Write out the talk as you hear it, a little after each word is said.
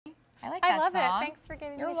I like that love song. it. Thanks for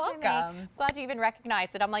giving You're me welcome. Glad you even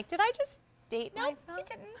recognized it. I'm like, did I just date Nope, myself? you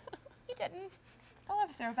didn't. You didn't. I love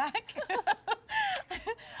a throwback.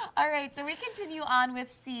 All right, so we continue on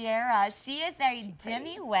with Sierra. She is a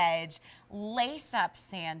Demi-Wedge lace-up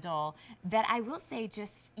sandal that I will say,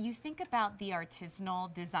 just you think about the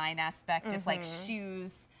artisanal design aspect of like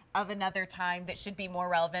shoes of another time that should be more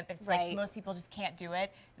relevant, but it's like most people just can't do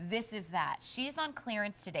it. This is that. She's on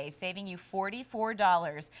clearance today, saving you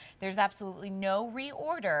 $44. There's absolutely no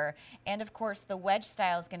reorder. And of course, the wedge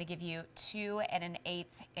style is gonna give you 2 1/8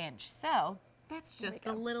 inch. So that's just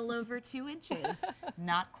a little over 2 inches,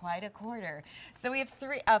 not quite a quarter. So we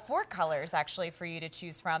have 4 colors actually for you to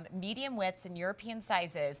choose from, medium widths and European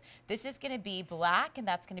sizes. This is gonna be black, and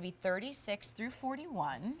that's gonna be 36 through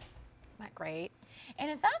 41. Isn't that great?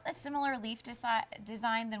 And is that a similar leaf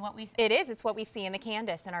design than what we see? It is. It's what we see in the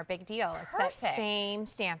Candace in our big deal. Perfect. It's that same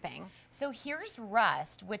stamping. So here's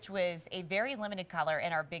Rust, which was a very limited color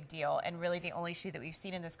in our big deal, and really the only shoe that we've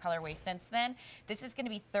seen in this colorway since then. This is going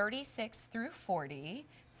to be 36 through 40,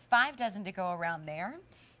 5 dozen to go around there.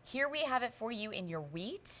 Here we have it for you in your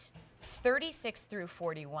wheat, 36 through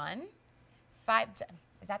 41, 5.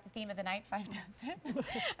 Is that the theme of the night, 5 dozen?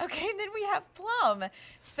 Okay, and then we have plum,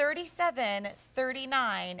 37,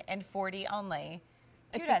 39, and 40 only.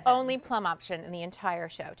 2 dozen. It's the only plum option in the entire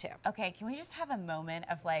show, too. Okay, can we just have a moment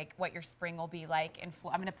of like what your spring will be like? And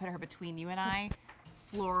I'm gonna put her between you and I.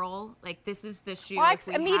 Floral, like this is the shoe. Well,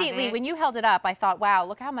 immediately when you held it up, I thought, wow,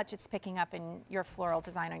 look how much it's picking up in your floral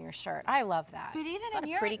design on your shirt. I love that. But even in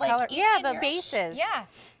your pretty like, color, yeah, the your bases. Yeah.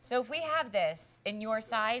 So if we have this in your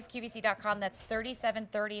size, QVC.com, that's 37,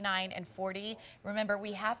 39, and 40. Remember,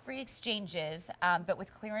 we have free exchanges, but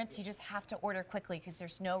with clearance, you just have to order quickly because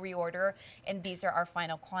there's no reorder, and these are our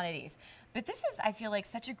final quantities. But this is, I feel like,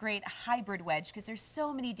 such a great hybrid wedge because there's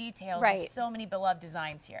so many details, there's so many beloved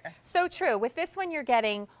designs here. So true. With this one, you're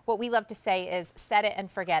getting what we love to say is set it and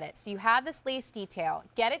forget it. So you have this lace detail,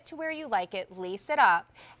 get it to where you like it, lace it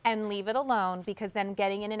up, and leave it alone because then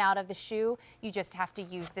getting in and out of the shoe, you just have to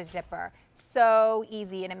use the zipper. So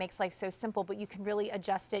easy, and it makes life so simple, but you can really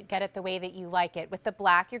adjust it, get it the way that you like it. With the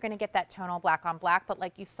black, you're going to get that tonal black on black, but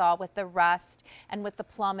like you saw with the rust and with the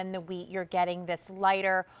plum and the wheat, you're getting this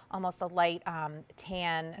lighter, almost a light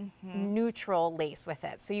tan, neutral lace with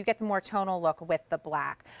it. So you get the more tonal look with the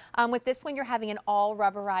black. With this one, you're having an all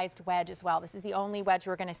rubberized wedge as well. This is the only wedge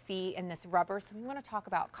we're going to see in this rubber. So you want to talk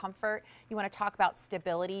about comfort. You want to talk about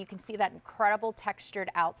stability. You can see that incredible textured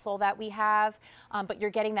outsole that we have, but you're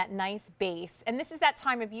getting that nice base. And this is that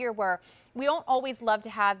time of year where we don't always love to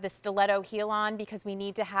have the stiletto heel on because we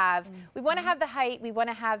need to have, we want to have the height, we want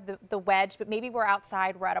to have the wedge, but maybe we're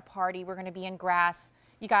outside, we're at a party, we're going to be in grass.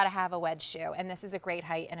 You got to have a wedge shoe, and this is a great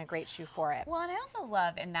height and a great shoe for it. Well, and I also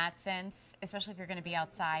love in that sense, especially if you're going to be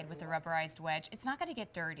outside with a rubberized wedge, it's not going to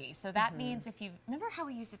get dirty. So that means if you, remember how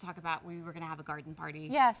we used to talk about we were going to have a garden party?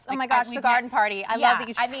 Yes. Like, oh my gosh, the garden party. I love that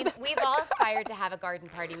you. I mean, we've all aspired to have a garden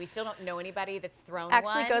party. We still don't know anybody that's thrown one.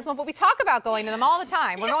 Actually goes one, but we talk about going to them all the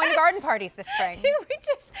time. We're going to garden parties this spring.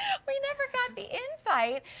 we never got the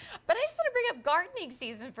invite. But I just want to bring up gardening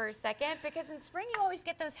season for a second because in spring you always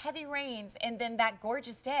get those heavy rains and then that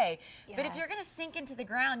gorgeous day. Yes. But if you're going to sink into the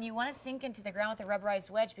ground, you want to sink into the ground with a rubberized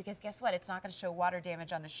wedge because guess what? It's not going to show water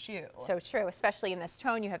damage on the shoe. So true, especially in this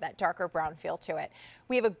tone, you have that darker brown feel to it.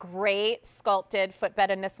 We have a great sculpted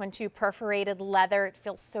footbed in this one too, perforated leather. It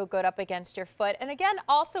feels so good up against your foot. And again,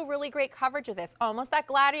 also really great coverage of this. Almost that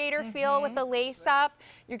gladiator feel with the lace up.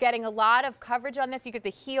 You're getting a lot of coverage on this. You get the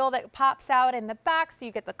heel that pops out in the back, so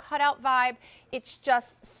you get the cutout vibe. It's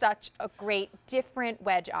just such a great different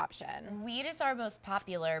wedge option. Wheat is our most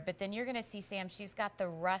popular, but then you're going to see, Sam, she's got the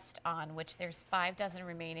rust on, which there's 5 dozen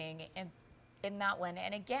remaining in that one.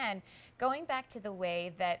 And again, going back to the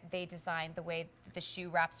way that they designed, the way that the shoe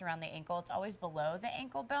wraps around the ankle, it's always below the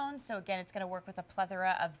ankle bone. So again, it's going to work with a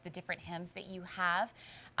plethora of the different hems that you have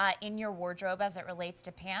in your wardrobe as it relates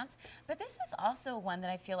to pants. But this is also one that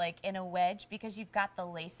I feel like in a wedge, because you've got the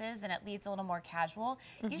laces and it leads a little more casual,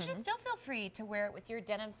 you should still feel free to wear it with your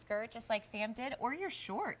denim skirt, just like Sam did, or your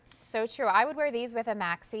shorts. So true. I would wear these with a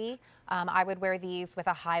maxi. I would wear these with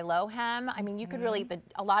a high-low hem. I mean, you could really,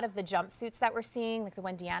 a lot of the jumpsuits that we're seeing, like the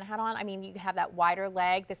one Deanna had on, I mean, you can have that wider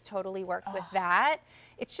leg. This totally works with that.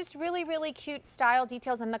 It's just really, really cute style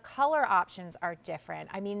details, and the color options are different.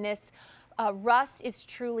 I mean, this rust is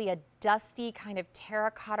truly a dusty kind of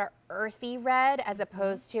terracotta earthy red as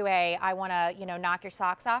opposed to a I want to, you know, knock your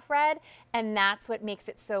socks off red, and that's what makes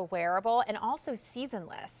it so wearable and also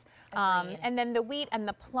seasonless. Agreed. And then the wheat and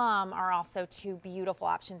the plum are also two beautiful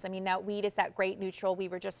options. I mean, that wheat is that great neutral we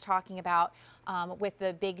were just talking about with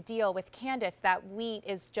the big deal with Candace. That wheat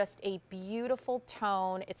is just a beautiful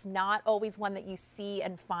tone. It's not always one that you see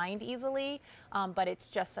and find easily, but it's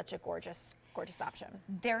just such a gorgeous, gorgeous option.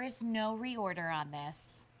 There is no reorder on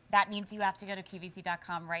this. That means you have to go to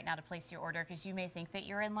QVC.com right now to place your order, because you may think that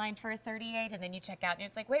you're in line for a 38 and then you check out and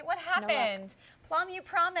it's like, wait, what happened? Plum, you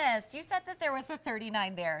promised. You said that there was a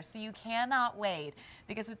 39 there, so you cannot wait,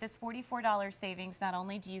 because with this $44 savings, not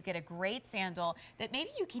only do you get a great sandal that maybe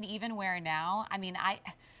you can even wear now. I mean,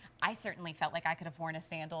 I certainly felt like I could have worn a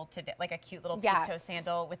sandal today, like a cute little peep toe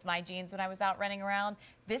sandal with my jeans when I was out running around.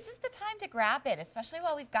 This is the time to grab it, especially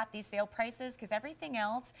while we've got these sale prices, because everything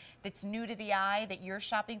else that's new to the eye that you're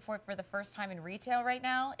shopping for the first time in retail right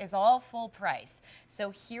now is all full price.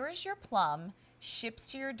 So here is your plum,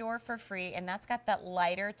 ships to your door for free, and that's got that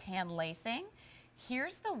lighter tan lacing.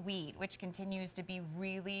 Here's the wheat, which continues to be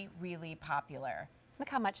really, really popular. Look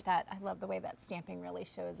how much I love the way that stamping really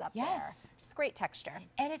shows up there. Just great texture.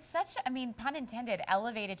 And it's such, I mean, pun intended,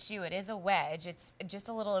 elevated shoe. It is a wedge. It's just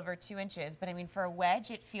a little over 2 inches. But I mean, for a wedge,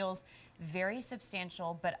 it feels very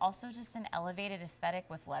substantial, but also just an elevated aesthetic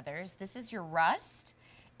with leathers. This is your rust.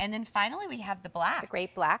 And then finally, we have the black. The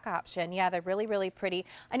great black option. Yeah, they're really, really pretty.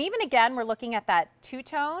 And even again, we're looking at that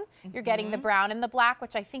two-tone. You're getting the brown and the black,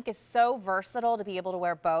 which I think is so versatile to be able to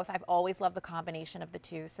wear both. I've always loved the combination of the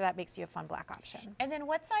two, so that makes you a fun black option. And then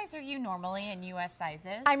what size are you normally in US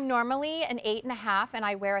sizes? I'm normally an 8.5, and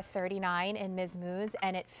I wear a 39 in Miz Mooz,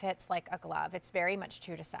 and it fits like a glove. It's very much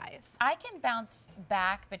true to size. I can bounce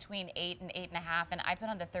back between 8 and 8.5, and I put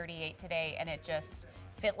on the 38 today, and it just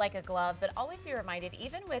fit like a glove. But always be reminded,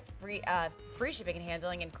 even with free shipping and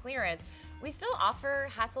handling and clearance, we still offer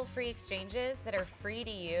hassle-free exchanges that are free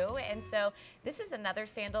to you. And so this is another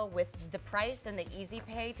sandal with the price and the easy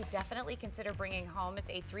pay to definitely consider bringing home.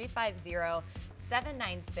 It's a 350-796,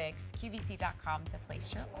 QVC.com to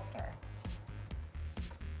place your order.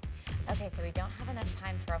 Okay, so we don't have enough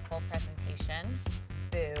time for a full presentation.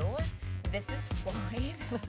 Boo. This is Floyd.